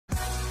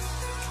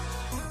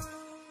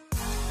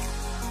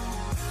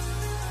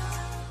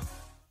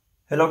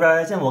Hello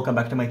guys and welcome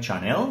back to my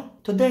channel.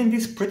 Today in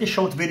this pretty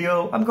short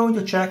video I'm going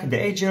to check the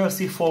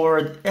HGLRC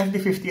forward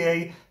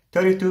FD50A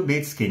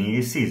 32-bit skinny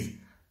ESCs.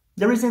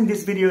 The reason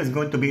this video is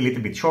going to be a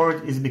little bit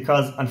short is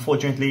because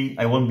unfortunately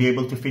I won't be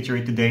able to feature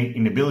it today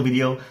in the build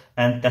video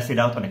and test it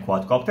out on a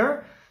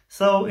quadcopter.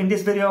 So in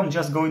this video I'm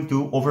just going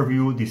to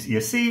overview this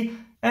ESC,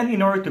 and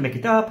in order to make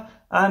it up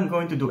I'm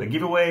going to do a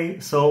giveaway.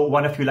 So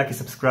one of you lucky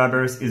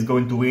subscribers is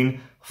going to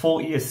win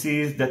 4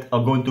 ESCs that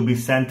are going to be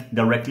sent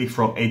directly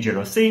from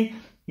HGLRC.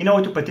 In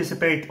order to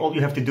participate, all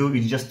you have to do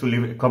is just to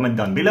leave a comment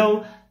down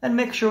below and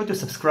make sure to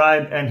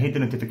subscribe and hit the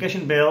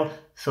notification bell,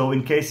 so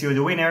in case you're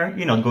the winner,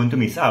 you're not going to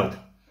miss out.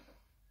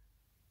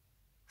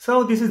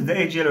 So this is the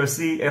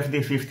HGLRC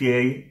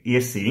FD50A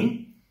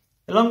ESC.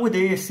 Along with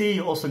the ESC,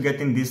 you're also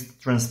getting this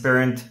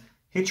transparent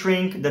heat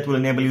shrink that will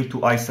enable you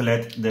to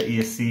isolate the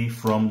ESC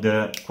from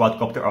the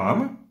quadcopter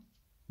arm.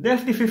 The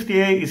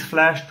FD50A is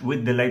flashed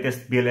with the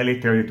latest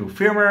BLLA32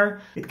 firmware.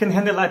 It can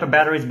handle Lipo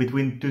batteries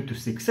between 2 to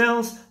 6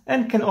 cells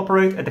and can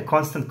operate at a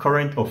constant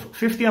current of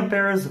 50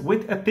 amperes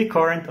with a peak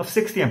current of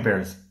 60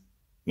 amperes.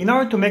 In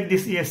order to make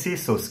this ESC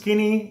so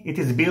skinny, it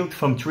is built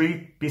from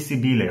 3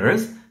 PCB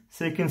layers,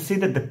 so you can see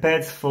that the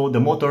pads for the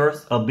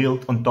motors are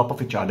built on top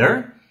of each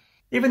other.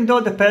 Even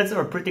though the pads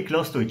are pretty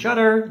close to each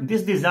other,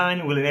 this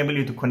design will enable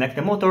you to connect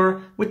the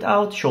motor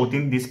without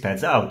shorting these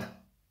pads out.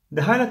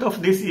 The highlight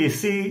of this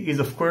ESC is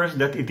of course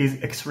that it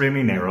is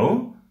extremely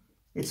narrow.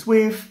 Its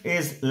width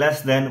is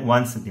less than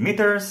 1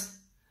 cm,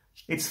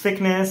 its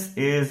thickness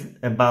is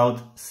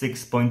about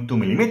 6.2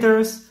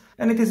 mm,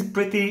 and it is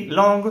pretty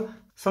long,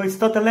 so its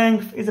total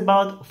length is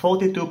about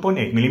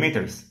 42.8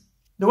 mm.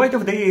 The weight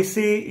of the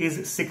ESC is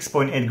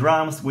 6.8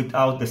 grams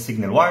without the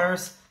signal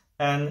wires,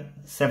 and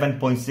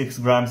 7.6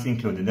 grams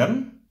including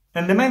them.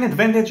 And the main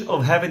advantage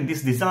of having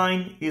this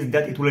design is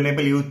that it will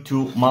enable you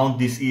to mount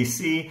this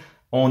ESC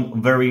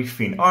on very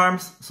thin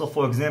arms. So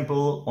for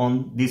example,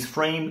 on this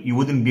frame you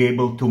wouldn't be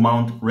able to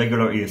mount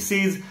regular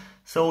ESCs,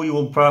 so you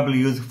will probably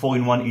use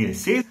 4-in-1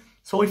 ESCs.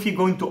 So if you're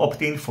going to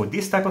opt in for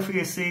this type of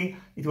ESC,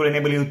 it will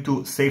enable you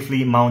to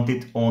safely mount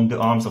it on the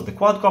arms of the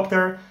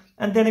quadcopter,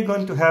 and then you're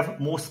going to have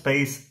more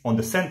space on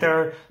the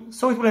center,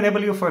 so it will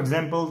enable you, for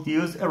example, to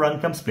use a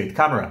runcam split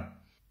camera.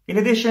 In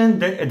addition,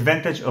 the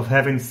advantage of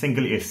having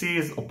single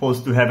ESCs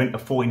opposed to having a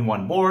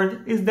 4-in-1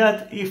 board is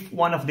that if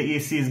one of the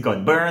ESCs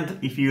got burned,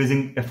 if you're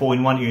using a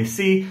 4-in-1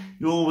 ESC,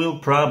 you will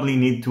probably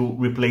need to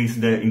replace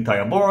the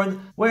entire board,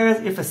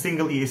 whereas if a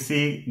single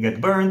ESC gets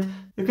burned,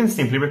 you can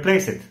simply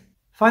replace it.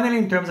 Finally,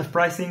 in terms of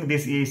pricing,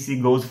 this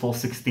ESC goes for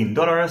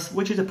 $16,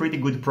 which is a pretty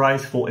good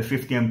price for a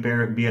 50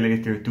 ampere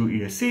BLLA32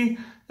 ESC,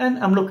 and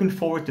I'm looking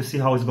forward to see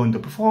how it's going to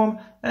perform,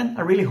 and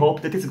I really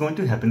hope that it's going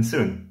to happen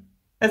soon.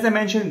 As I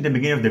mentioned in the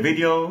beginning of the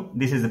video,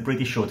 this is a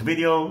pretty short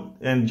video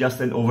and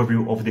just an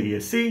overview of the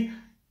ESC.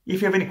 If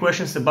you have any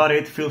questions about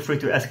it, feel free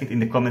to ask it in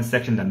the comment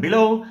section down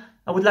below.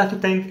 I would like to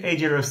thank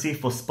HGLRC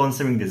for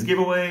sponsoring this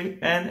giveaway,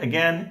 and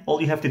again, all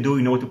you have to do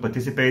in order to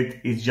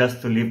participate is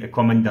just to leave a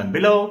comment down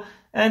below,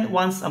 and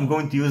once I'm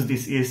going to use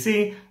this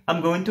ESC,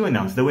 I'm going to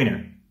announce the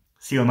winner.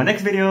 See you on my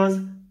next videos,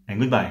 and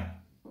goodbye.